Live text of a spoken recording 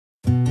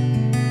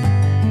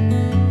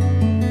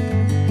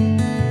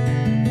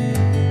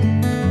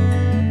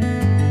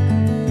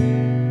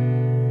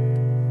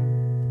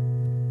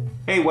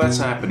Hey, what's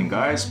happening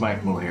guys?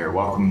 Mike Moore here.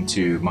 Welcome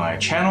to my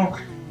channel.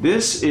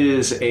 This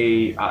is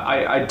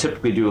I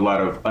typically do a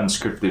lot of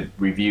unscripted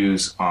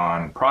reviews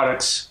on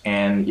products,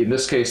 and in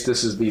this case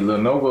this is the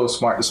Lenovo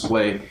Smart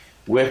Display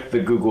with the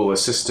Google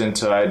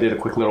Assistant. I did a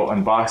quick little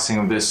unboxing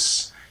of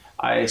this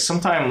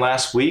sometime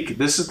last week.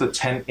 This is the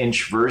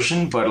 10-inch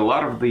version, but a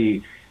lot of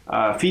the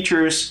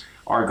features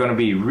are going to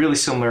be really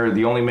similar.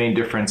 The only main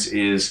difference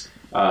is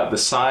the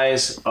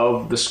size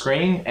of the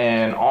screen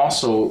and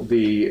also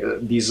the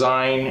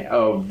design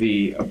of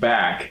the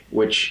back,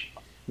 which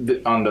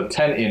on the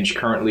 10-inch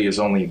currently is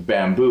only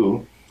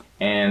bamboo,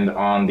 and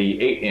on the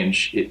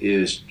 8-inch it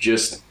is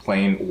just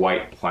plain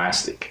white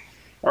plastic.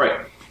 All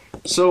right,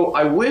 so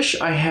I wish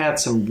I had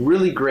some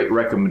really great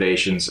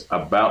recommendations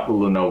about the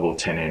Lenovo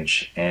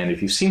 10-inch, and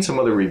if you've seen some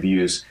other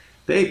reviews,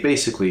 they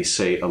basically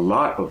say a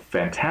lot of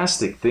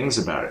fantastic things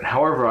about it.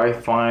 However,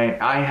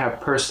 I have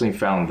personally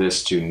found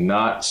this to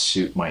not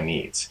suit my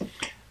needs.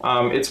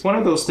 It's one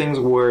of those things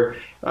where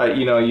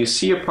you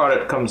see a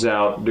product comes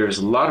out, there's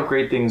a lot of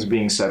great things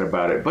being said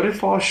about it, but it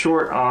falls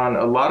short on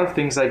a lot of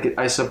things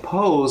I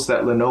suppose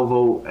that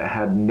Lenovo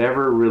had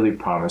never really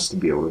promised to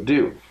be able to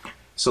do.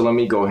 So let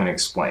me go ahead and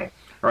explain.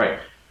 All right,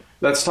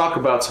 let's talk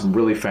about some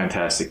really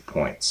fantastic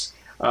points.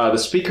 The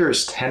speaker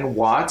is 10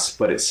 watts,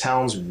 but it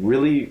sounds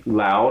really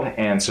loud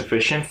and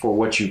sufficient for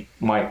what you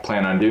might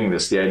plan on doing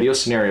this. The ideal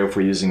scenario for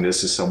using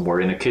this is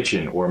somewhere in a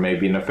kitchen or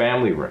maybe in a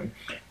family room,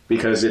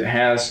 because it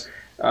has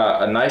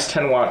a nice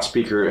 10-watt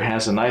speaker. It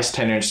has a nice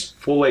 10-inch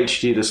full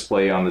HD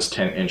display on this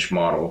 10-inch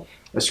model.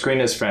 The screen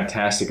is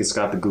fantastic. It's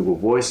got the Google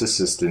Voice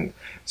Assistant.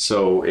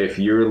 So if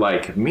you're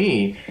like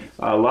me,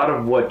 a lot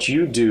of what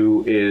you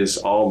do is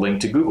all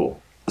linked to Google.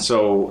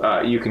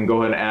 So you can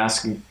go ahead and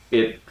ask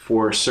it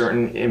for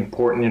certain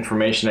important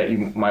information that you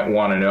might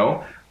want to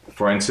know.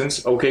 For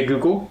instance, okay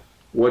Google,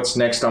 what's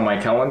next on my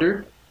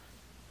calendar?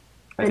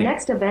 The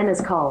next event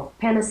is called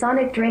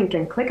Panasonic Drink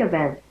and Click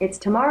event. It's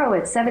tomorrow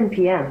at 7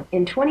 p.m.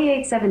 in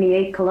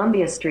 2878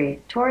 Columbia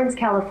Street, Torrance,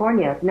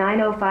 California,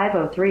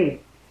 90503.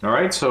 All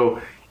right, so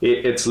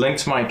it's linked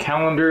to my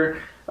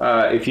calendar.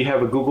 If you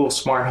have a Google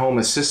Smart Home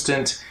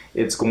Assistant,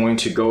 it's going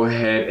to go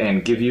ahead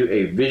and give you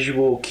a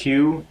visual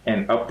cue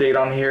and update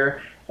on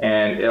here.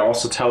 And it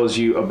also tells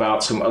you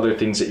about some other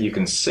things that you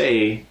can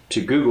say to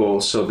Google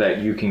so that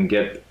you can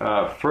get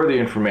further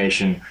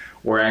information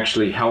or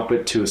actually help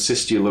it to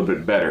assist you a little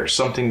bit better.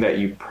 Something that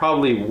you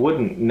probably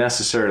wouldn't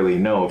necessarily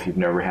know if you've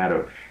never had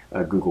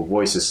a Google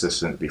Voice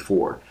Assistant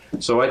before.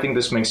 So I think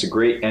this makes a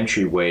great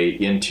entryway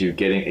into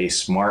getting a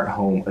smart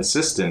home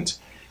assistant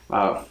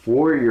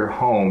for your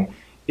home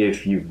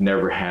if you've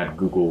never had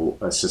Google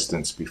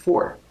Assistants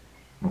before.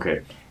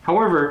 Okay.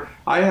 However,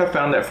 I have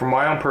found that for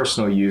my own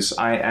personal use,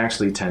 I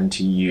actually tend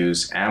to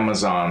use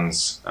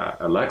Amazon's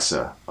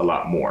Alexa a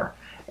lot more.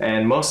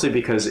 And mostly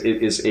because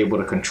it is able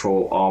to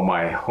control all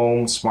my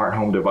smart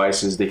home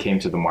devices. They came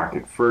to the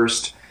market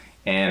first,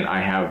 and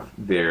I have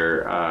their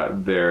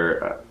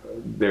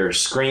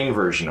screen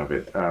version of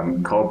it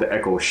called the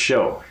Echo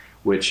Show,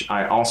 which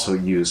I also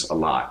use a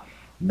lot.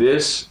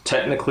 This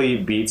technically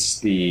beats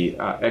the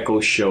Echo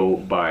Show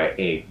by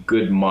a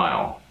good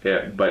mile,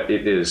 but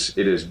it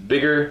is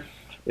bigger.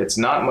 It's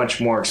not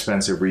much more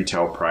expensive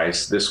retail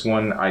price. This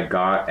one I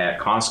got at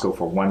Costco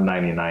for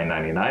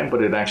 $199.99,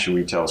 but it actually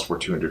retails for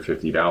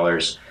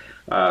 $250.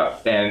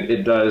 And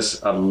it does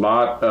a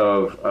lot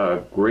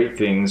of great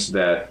things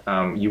that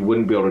you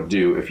wouldn't be able to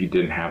do if you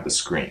didn't have the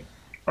screen.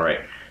 All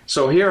right.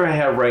 So here I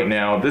have right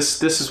now,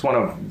 this is one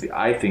of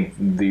I think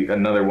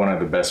another one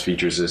of the best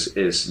features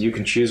is you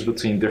can choose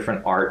between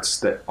different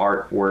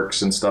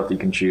artworks and stuff that you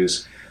can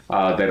choose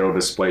that it'll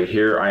display.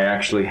 Here I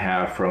actually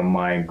have from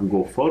my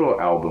Google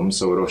photo album,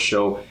 so it'll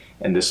show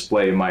and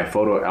display my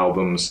photo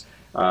albums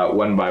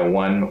one by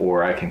one,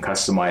 or I can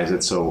customize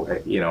it so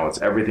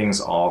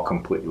everything's all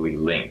completely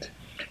linked,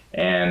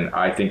 and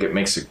I think it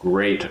makes a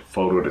great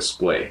photo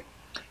display.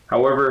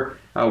 However,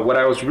 what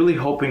I was really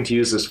hoping to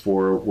use this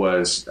for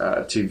was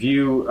to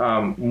view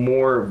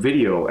more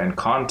video and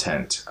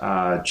content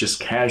just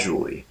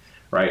casually,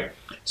 right?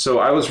 So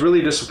I was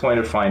really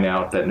disappointed to find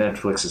out that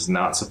Netflix is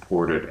not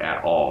supported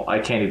at all. I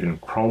can't even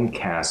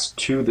Chromecast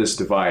to this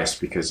device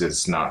because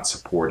it's not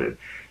supported.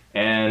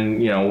 And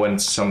when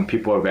some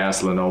people have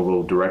asked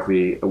Lenovo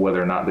directly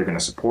whether or not they're going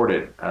to support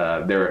it,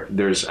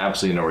 there's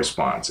absolutely no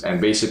response. And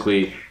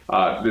basically,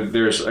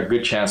 there's a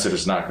good chance that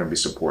it's not going to be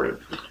supported.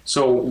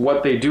 So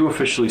what they do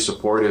officially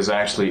support is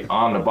actually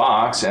on the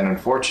box, and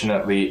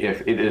unfortunately,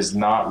 if it is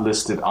not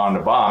listed on the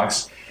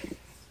box,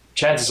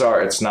 chances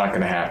are it's not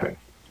going to happen.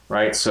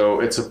 Right,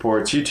 so it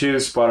supports YouTube,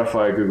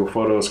 Spotify, Google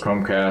Photos,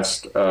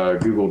 Chromecast,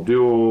 Google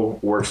Duo,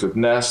 works with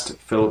Nest,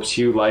 Philips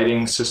Hue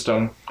lighting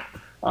system.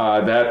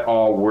 That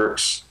all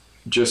works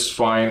just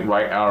fine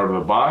right out of the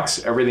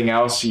box. Everything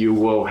else you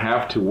will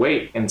have to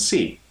wait and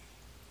see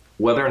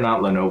whether or not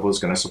Lenovo is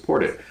going to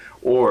support it,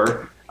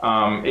 or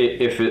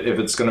if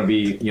it's going to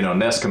be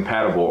Nest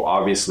compatible.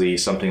 Obviously,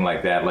 something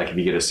like that, like if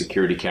you get a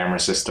security camera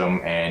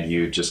system and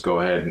you just go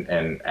ahead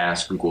and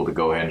ask Google to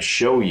go ahead and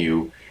show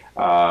you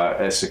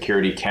a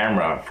security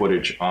camera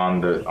footage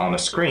on the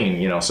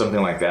screen, you know,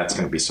 something like that's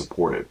going to be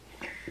supported.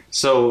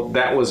 So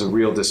that was a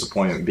real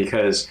disappointment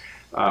because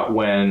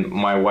when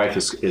my wife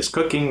is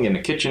cooking in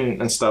the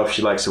kitchen and stuff,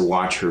 she likes to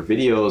watch her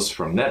videos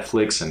from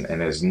Netflix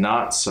and is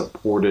not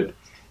supported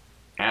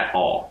at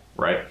all,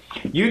 right?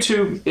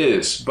 YouTube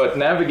is, but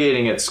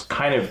navigating it's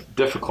kind of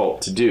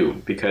difficult to do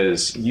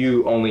because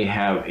you only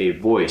have a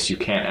voice. You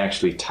can't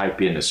actually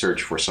type in to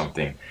search for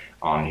something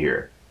on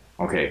here.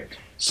 Okay,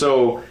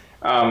 so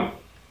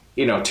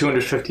you know,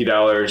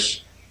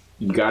 $250,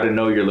 you got to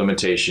know your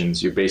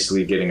limitations. You're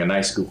basically getting a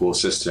nice Google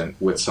Assistant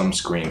with some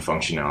screen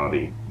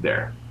functionality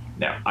there.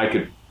 Now, I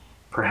could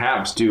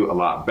perhaps do a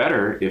lot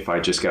better if I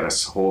just got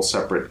a whole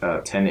separate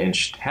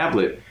 10-inch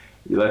tablet.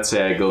 Let's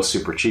say I go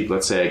super cheap.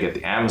 Let's say I get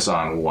the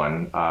Amazon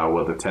one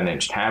with a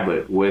 10-inch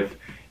tablet with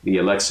the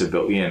Alexa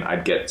built in.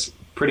 I'd get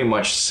pretty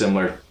much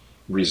similar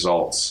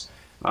results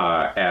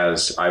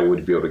as I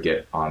would be able to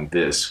get on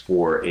this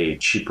for a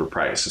cheaper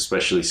price,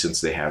 especially since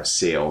they have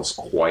sales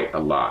quite a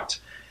lot.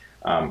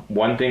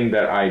 One thing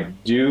that I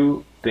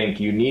do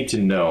think you need to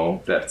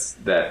know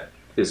that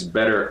is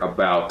better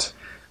about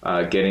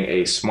getting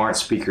a smart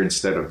speaker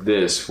instead of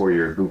this for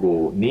your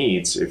Google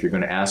needs, if you're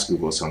going to ask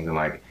Google something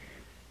like,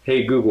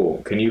 hey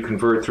Google, can you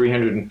convert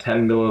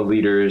 310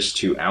 milliliters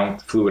to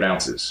fluid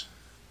ounces?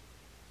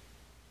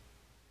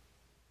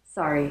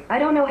 Sorry, I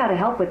don't know how to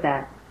help with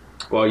that.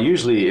 Well,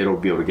 usually it'll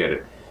be able to get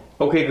it.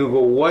 Okay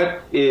Google,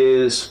 what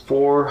is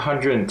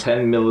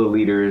 410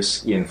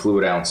 milliliters in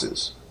fluid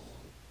ounces?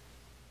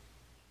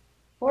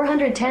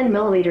 410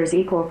 milliliters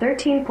equal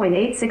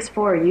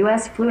 13.864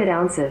 US fluid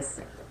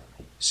ounces.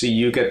 See,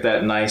 you get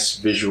that nice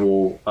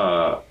visual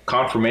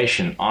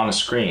confirmation on a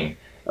screen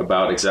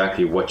about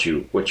exactly what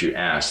you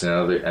asked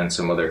and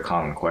some other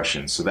common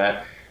questions. So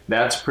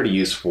that's pretty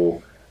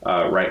useful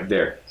right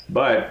there.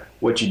 But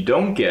what you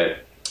don't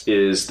get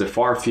is the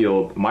far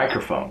field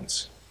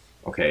microphones.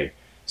 Okay,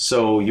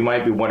 so you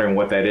might be wondering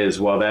what that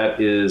is. Well, that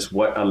is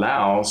what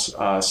allows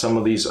some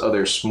of these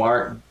other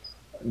smart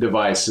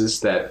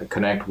devices that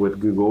connect with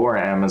Google or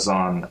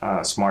Amazon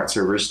smart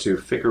servers to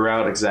figure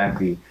out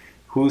exactly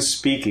who's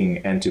speaking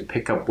and to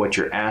pick up what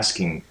you're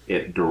asking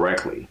it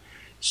directly.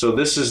 So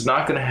this is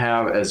not going to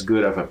have as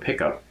good of a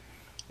pickup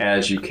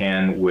as you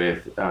can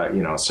with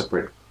you know,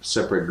 separate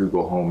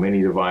Google Home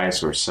Mini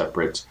device or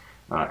separate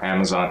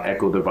Amazon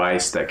Echo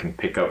device that can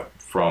pick up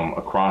from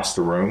across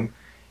the room,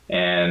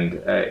 and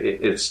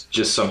it's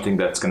just something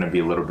that's going to be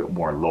a little bit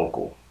more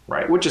local,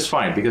 right? Which is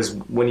fine because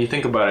when you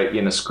think about it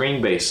in a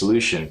screen-based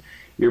solution,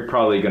 you're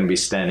probably going to be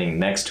standing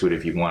next to it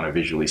if you want to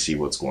visually see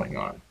what's going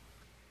on.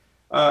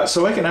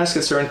 So I can ask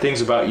it certain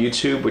things about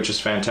YouTube, which is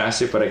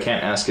fantastic, but I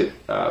can't ask it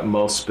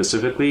most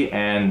specifically.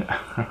 And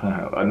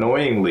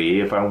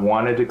annoyingly, if I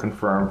wanted to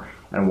confirm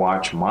and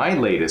watch my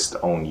latest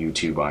own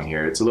YouTube on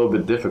here, it's a little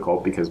bit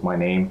difficult because my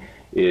name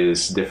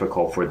is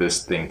difficult for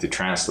this thing to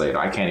translate.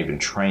 I can't even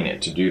train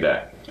it to do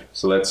that.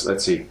 So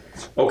let's see.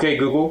 Okay,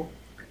 Google,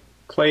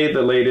 play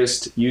the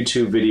latest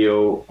YouTube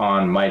video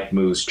on Mike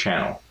Moo's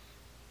channel.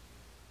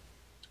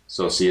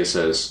 So see, it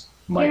says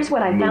Mike Here's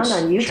what I found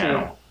on YouTube.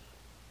 Channel.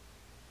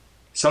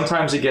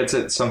 Sometimes it gets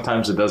it,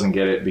 sometimes it doesn't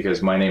get it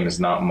because my name is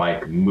not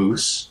Mike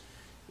Moose.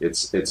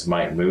 It's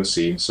Mike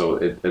Moosey, so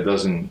it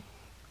doesn't,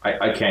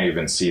 I can't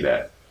even see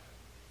that,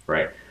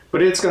 right?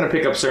 But it's going to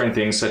pick up certain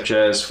things such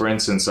as, for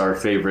instance, our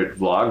favorite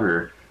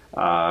vlogger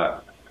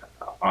on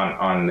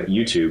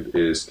YouTube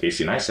is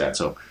Casey Neistat.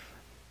 So,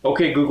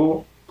 okay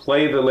Google,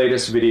 play the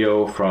latest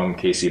video from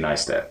Casey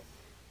Neistat.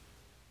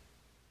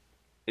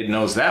 It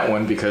knows that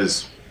one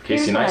because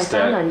Casey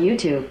Neistat on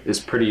YouTube is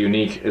pretty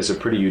unique, is a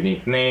pretty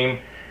unique name.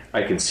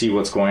 I can see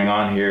what's going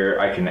on here.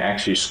 I can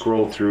actually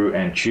scroll through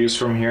and choose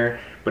from here.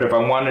 But if I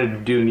wanted to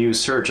do new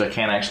search, I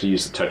can't actually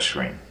use the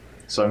touchscreen.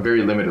 So I'm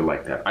very limited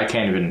like that. I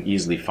can't even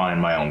easily find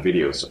my own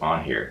videos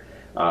on here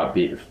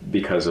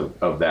because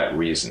of that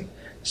reason.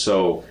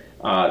 So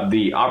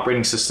the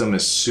operating system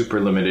is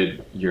super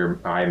limited.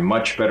 I'm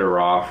much better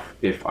off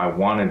if I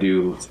want to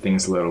do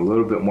things that are a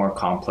little bit more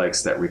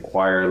complex that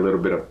require a little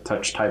bit of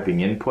touch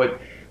typing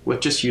input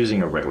with just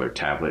using a regular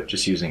tablet,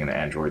 just using an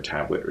Android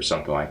tablet or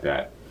something like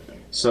that.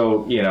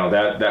 So, you know,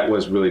 that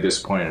was really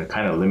disappointing. It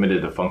kind of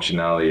limited the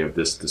functionality of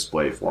this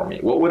display for me.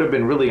 What would have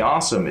been really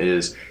awesome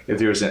is if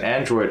there was an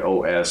Android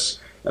OS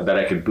that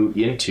I could boot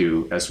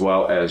into, as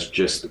well as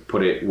just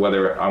put it,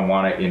 whether I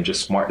want it in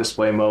just smart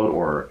display mode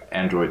or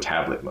Android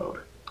tablet mode.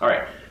 All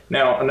right.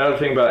 Now, another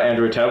thing about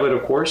Android tablet,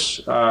 of course,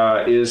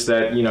 is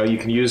that, you know, you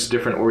can use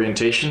different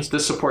orientations.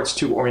 This supports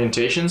 2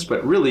 orientations,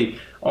 but really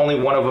only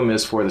one of them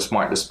is for the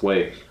smart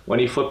display. When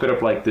you flip it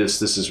up like this,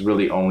 this is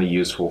really only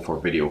useful for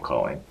video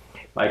calling.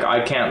 Like,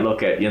 I can't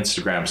look at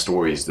Instagram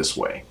stories this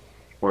way,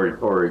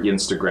 or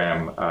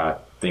Instagram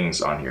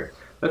things on here.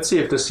 Let's see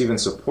if this even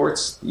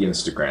supports the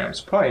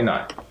Instagrams. Probably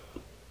not.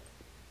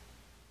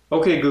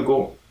 Okay,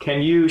 Google,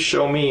 can you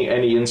show me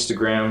any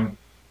Instagram?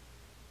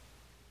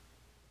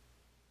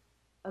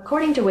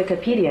 According to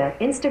Wikipedia,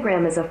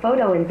 Instagram is a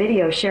photo and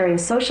video sharing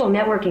social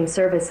networking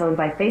service owned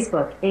by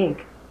Facebook,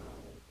 Inc.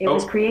 It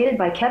was created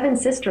by Kevin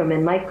Systrom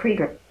and Mike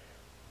Krieger.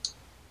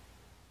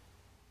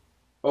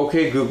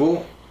 Okay,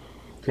 Google,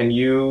 can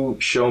you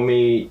show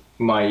me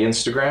my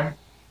Instagram?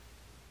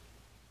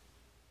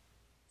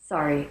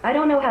 Sorry, I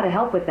don't know how to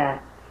help with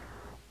that.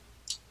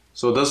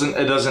 So it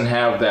doesn't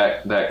have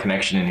that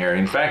connection in here.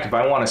 In fact, if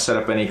I want to set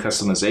up any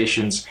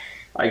customizations,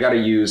 I got to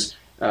use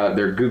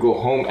their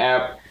Google Home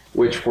app,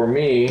 which for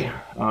me,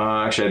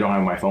 actually I don't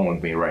have my phone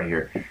with me right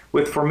here.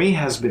 For me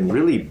has been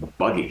really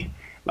buggy.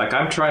 Like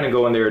I'm trying to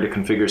go in there to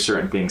configure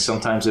certain things.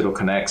 Sometimes it'll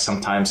connect,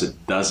 sometimes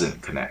it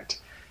doesn't connect.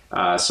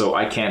 So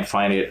I can't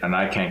find it and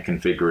I can't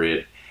configure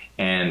it.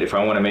 And if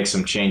I want to make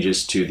some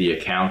changes to the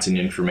account and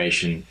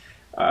information,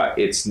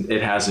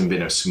 it hasn't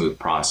been a smooth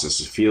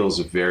process. It feels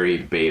very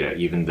beta,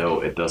 even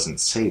though it doesn't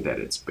say that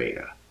it's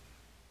beta.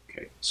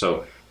 Okay,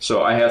 so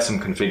I had some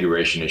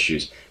configuration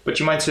issues. But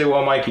you might say,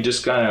 well, Mike, you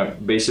just kind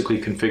of basically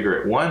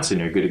configure it once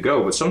and you're good to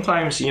go. But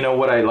sometimes,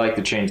 what I like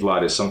to change a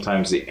lot is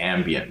sometimes the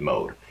ambient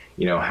mode.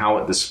 How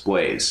it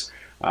displays,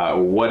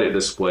 what it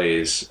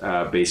displays,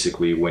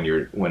 basically when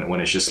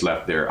it's just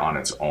left there on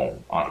its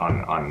own,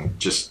 on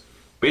just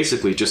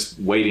basically just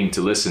waiting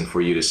to listen for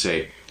you to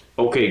say,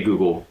 okay,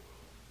 Google,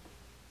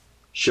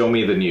 show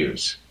me the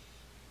news.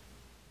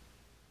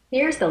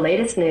 Here's the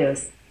latest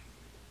news.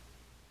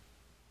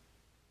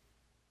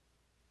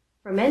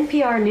 From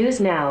NPR News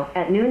Now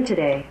at noon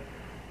today.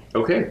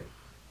 Okay.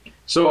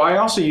 So I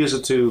also use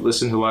it to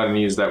listen to a lot of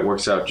news. That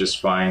works out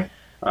just fine.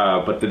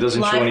 But it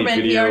doesn't show any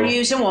video. Live from NPR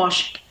News in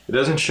Washington. It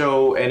doesn't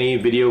show any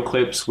video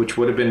clips, which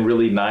would have been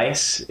really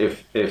nice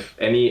if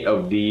any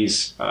of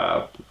these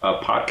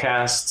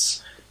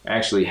podcasts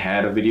actually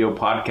had a video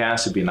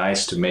podcast. It'd be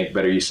nice to make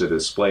better use of the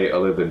display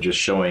other than just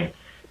showing,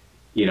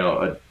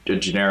 a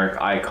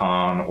generic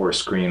icon or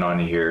screen on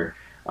here.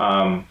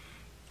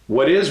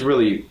 What is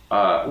really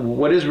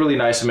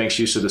nice and makes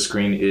use of the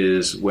screen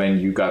is when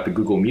you got the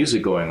Google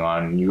Music going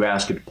on and you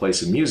ask it to play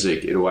some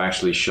music, it will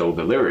actually show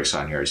the lyrics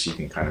on here so you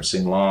can kind of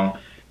sing along.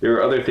 There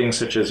are other things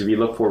such as if you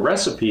look for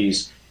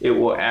recipes, it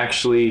will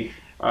actually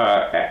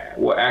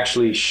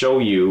show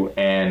you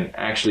and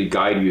actually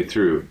guide you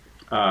through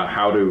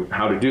how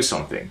to do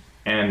something.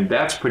 And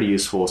that's pretty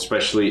useful,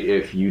 especially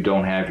if you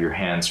don't have your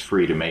hands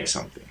free to make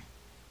something.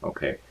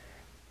 Okay,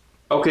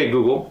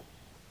 Google.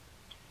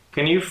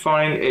 Can you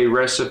find a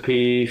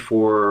recipe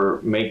for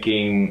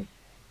making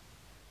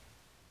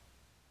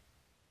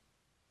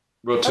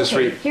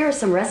rotisserie? Okay, here are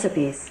some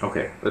recipes.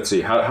 Okay, let's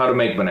see. How to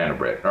make banana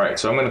bread. All right,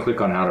 so I'm going to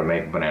click on how to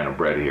make banana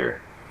bread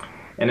here.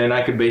 And then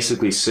I could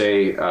basically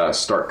say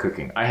start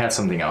cooking. I had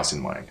something else in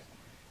mind.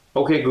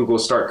 Okay, Google,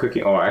 start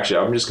cooking. Oh,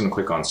 actually, I'm just going to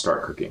click on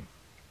start cooking.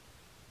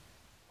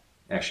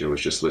 Actually, I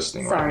was just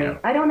listening right now. Sorry,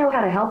 I don't know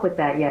how to help with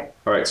that yet.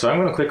 All right, so I'm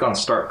going to click on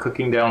start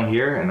cooking down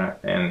here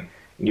and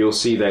you'll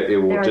see that it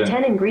will... There are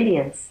 10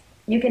 ingredients.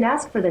 You can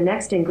ask for the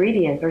next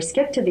ingredient or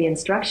skip to the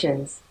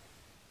instructions.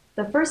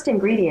 The first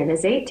ingredient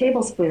is 8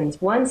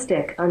 tablespoons, 1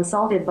 stick,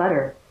 unsalted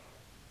butter.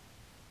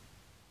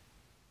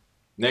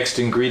 Next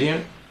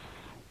ingredient.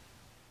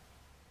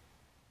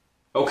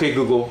 Okay,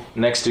 Google,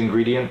 next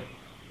ingredient.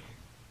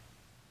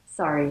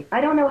 Sorry,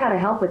 I don't know how to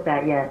help with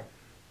that yet.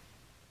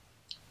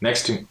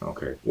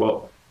 Okay,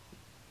 well,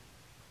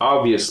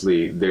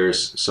 obviously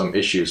there's some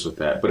issues with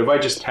that, but if I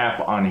just tap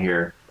on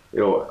here,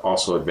 it'll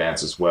also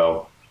advance as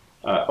well.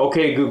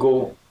 Okay,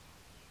 Google,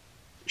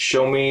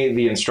 show me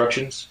the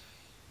instructions.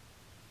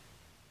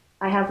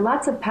 I have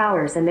lots of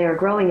powers and they are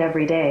growing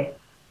every day.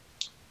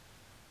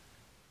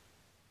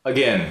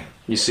 Again,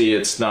 you see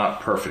it's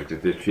not perfect.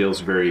 It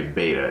feels very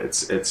beta.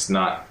 It's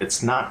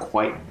not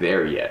quite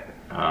there yet.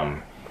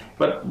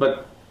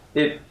 But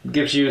it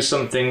gives you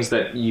some things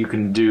that you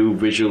can do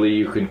visually,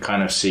 you can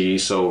kind of see.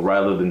 So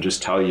rather than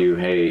just tell you,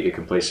 hey, it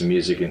can play some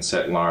music and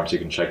set alarms, you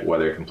can check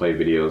weather, it can play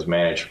videos,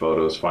 manage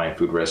photos, find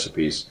food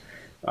recipes,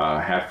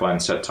 have fun,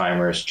 set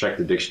timers, check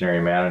the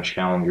dictionary, manage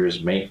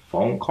calendars, make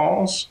phone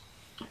calls,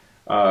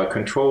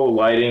 control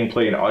lighting,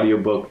 play an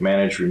audiobook,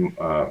 manage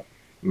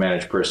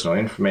personal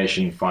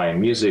information, find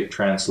music,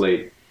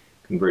 translate,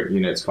 convert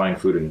units, find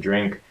food and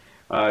drink.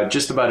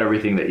 Just about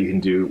everything that you can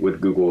do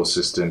with Google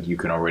Assistant you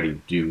can already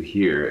do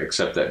here,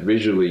 except that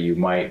visually you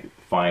might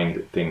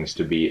find things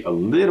to be a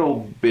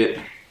little bit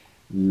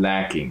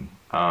lacking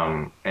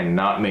and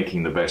not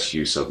making the best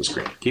use of the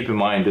screen. Keep in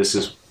mind this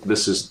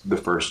is the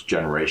first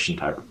generation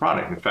type of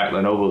product. In fact,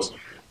 Lenovo's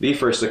the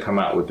first to come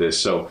out with this.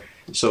 So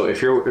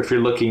if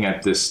you're looking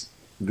at this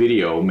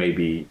video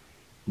maybe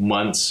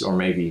months or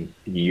maybe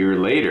a year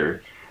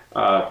later,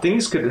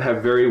 things could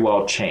have very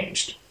well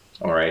changed.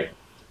 All right,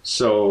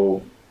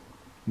 so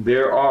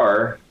there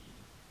are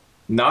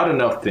not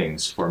enough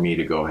things for me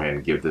to go ahead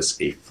and give this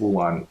a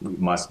full-on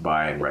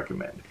must-buy and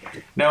recommend.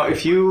 Now,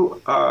 if you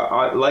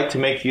like to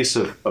make use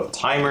of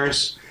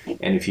timers,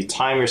 and if you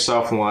time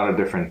yourself in a lot of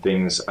different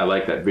things, I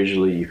like that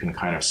visually you can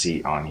kind of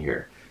see on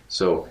here.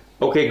 So,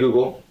 okay,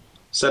 Google,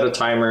 set a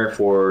timer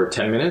for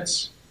 10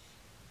 minutes.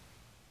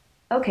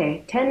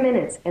 Okay, 10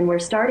 minutes, and we're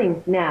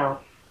starting now.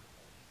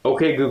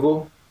 Okay,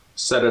 Google,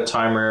 set a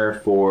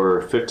timer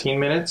for 15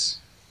 minutes.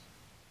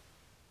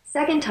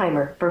 Second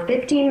timer for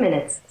 15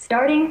 minutes,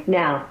 starting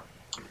now.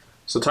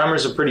 So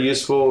timers are pretty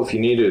useful if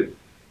you need to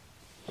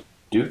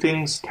do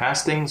things,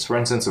 task things. For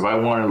instance, if I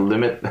want to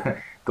limit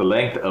the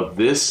length of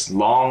this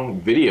long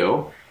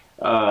video,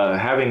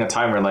 having a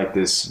timer like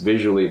this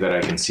visually that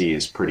I can see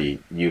is pretty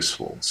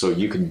useful. So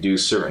you can do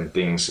certain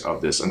things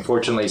of this.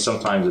 Unfortunately,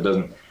 sometimes it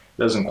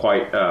doesn't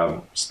quite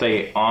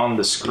stay on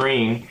the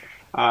screen,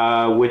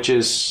 which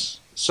is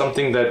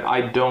something that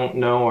I don't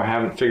know or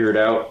haven't figured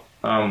out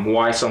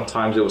why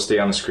sometimes it will stay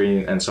on the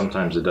screen and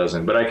sometimes it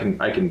doesn't. But I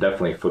can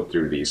definitely flip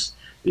through these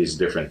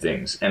different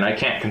things, and I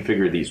can't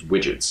configure these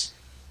widgets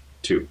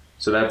too.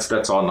 So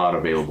that's all not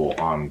available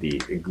on the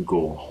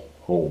Google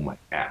Home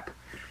app.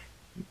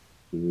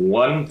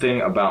 One thing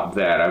about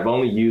that, I've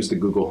only used the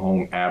Google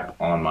Home app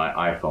on my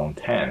iPhone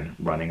 10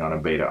 running on a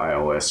beta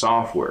iOS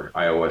software,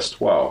 iOS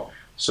 12.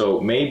 So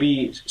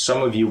maybe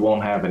some of you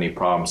won't have any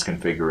problems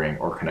configuring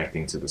or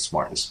connecting to the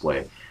smart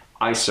display.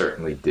 I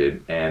certainly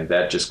did, and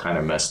that just kind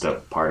of messed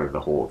up part of the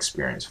whole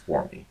experience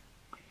for me.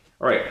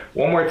 All right,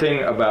 one more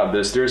thing about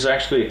this. There's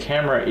actually a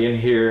camera in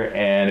here,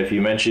 and if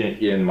you mention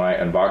it in my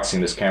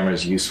unboxing, this camera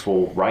is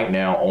useful right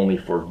now only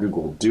for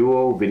Google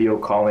Duo video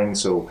calling.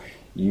 So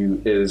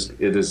it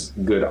is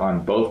good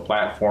on both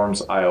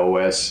platforms,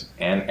 iOS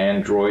and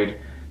Android.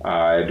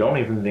 I don't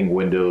even think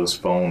Windows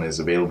Phone is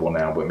available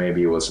now, but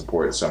maybe it will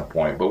support at some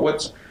point. But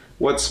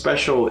what's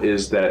special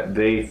is that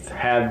they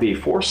had the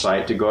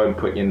foresight to go ahead and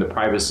put in the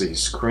privacy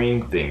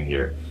screen thing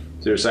here.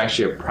 So there's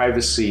actually a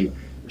privacy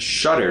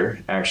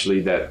shutter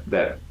actually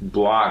that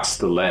blocks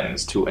the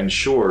lens to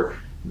ensure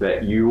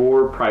that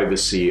your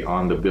privacy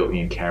on the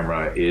built-in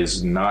camera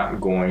is not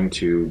going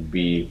to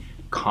be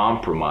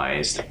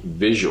compromised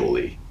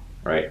visually,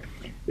 right?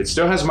 It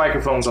still has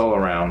microphones all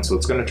around, so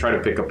it's going to try to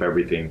pick up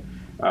everything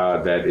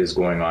that is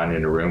going on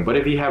in the room. But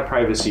if you have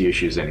privacy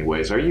issues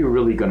anyways, are you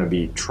really going to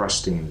be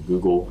trusting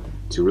Google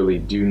to really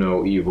do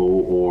no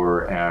evil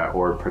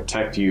or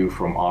protect you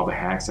from all the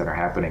hacks that are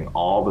happening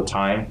all the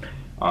time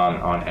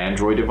on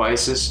Android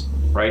devices,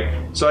 right?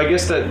 So I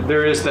guess that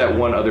there is that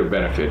one other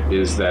benefit,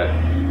 is that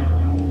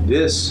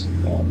this,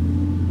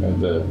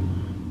 the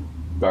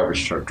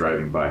garbage truck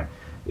driving by,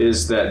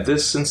 is that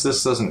since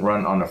this doesn't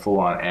run on a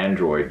full-on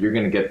Android, you're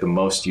going to get the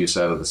most use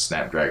out of the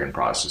Snapdragon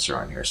processor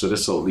on here. So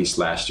this will at least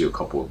last you a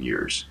couple of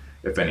years,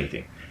 if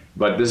anything.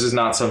 But this is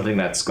not something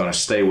that's going to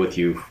stay with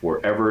you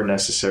forever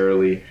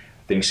necessarily.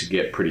 Things should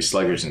get pretty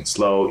sluggish and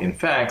slow. In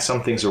fact,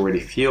 some things already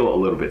feel a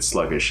little bit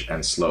sluggish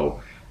and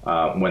slow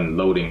when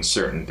loading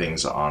certain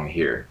things on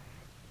here.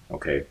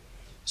 Okay,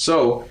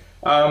 so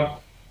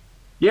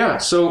yeah,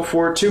 so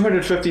for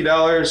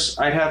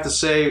 $250, I'd have to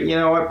say, you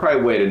know, I'd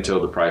probably wait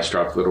until the price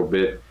drops a little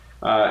bit.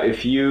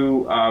 If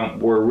you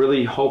were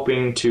really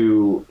hoping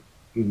to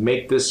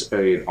make this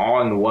an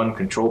all-in-one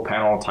control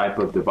panel type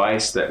of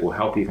device that will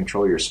help you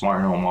control your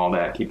smart home, all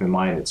that, keep in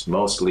mind it's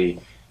mostly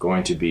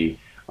going to be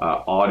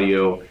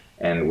audio,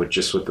 and with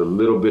a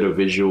little bit of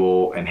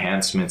visual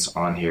enhancements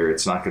on here.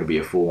 It's not going to be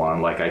a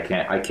full-on, like I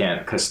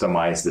can't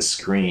customize the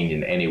screen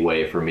in any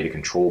way for me to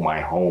control my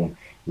home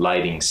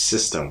lighting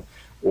system,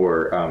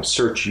 or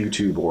search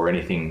YouTube or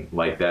anything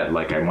like that,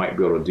 like I might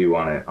be able to do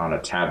on a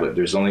tablet.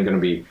 There's only going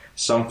to be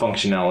some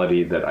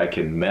functionality that I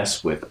can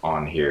mess with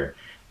on here,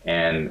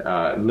 and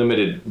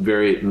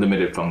very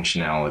limited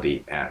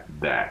functionality at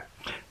that.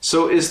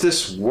 So is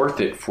this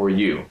worth it for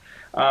you?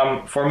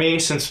 For me,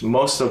 since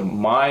most of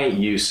my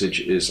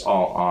usage is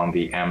all on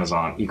the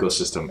Amazon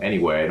ecosystem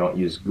anyway, I don't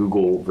use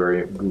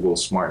Google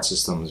Smart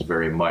Systems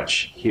very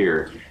much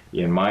here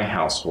in my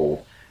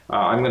household.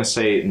 I'm going to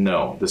say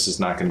no, this is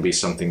not going to be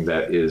something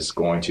that is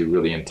going to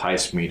really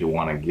entice me to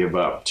want to give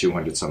up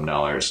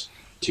 $200-some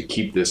to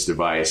keep this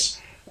device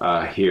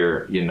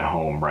here in the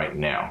home right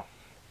now.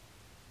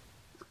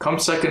 Come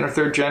second or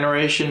third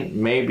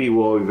generation, maybe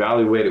we'll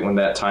evaluate it when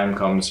that time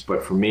comes,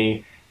 but for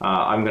me,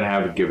 I'm going to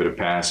have to give it a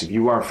pass. If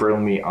you are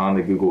firmly on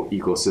the Google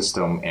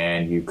ecosystem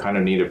and you kind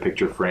of need a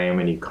picture frame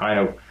and you kind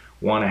of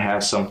want to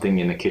have something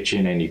in the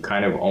kitchen and you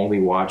kind of only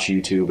watch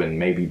YouTube and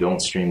maybe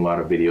don't stream a lot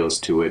of videos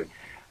to it,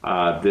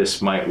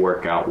 this might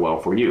work out well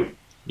for you.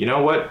 You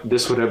know what?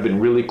 This would have been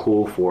really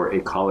cool for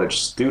a college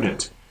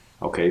student.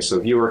 Okay, so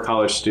if you are a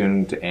college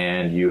student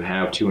and you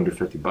have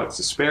 $250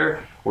 to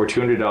spare or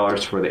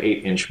 $200 for the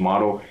 8-inch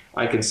model,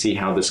 I can see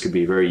how this could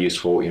be very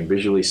useful in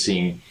visually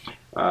seeing.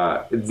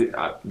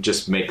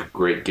 Just make a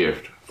great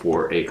gift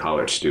for a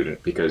college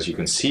student, because you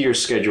can see your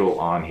schedule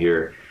on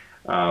here.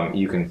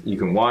 You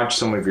can watch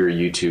some of your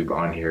YouTube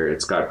on here.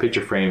 It's got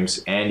picture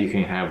frames, and you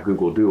can have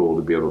Google Duo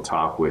to be able to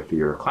talk with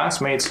your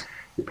classmates,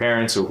 your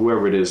parents, or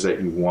whoever it is that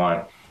you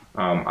want.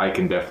 I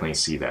can definitely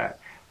see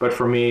that. But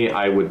for me,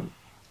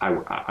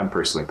 I'm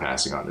personally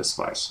passing on this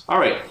device. All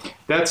right,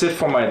 that's it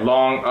for my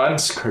long,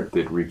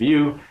 unscripted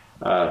review.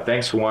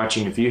 Thanks for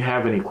watching. If you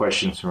have any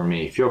questions for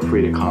me, feel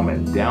free to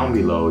comment down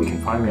below. You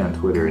can find me on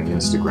Twitter and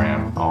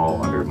Instagram,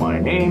 all under my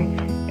name,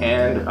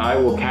 and I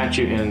will catch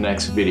you in the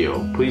next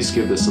video. Please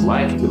give this a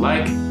like if you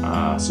like,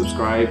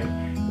 subscribe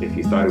if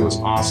you thought it was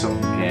awesome,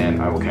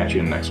 and I will catch you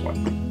in the next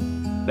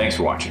one. Thanks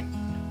for watching.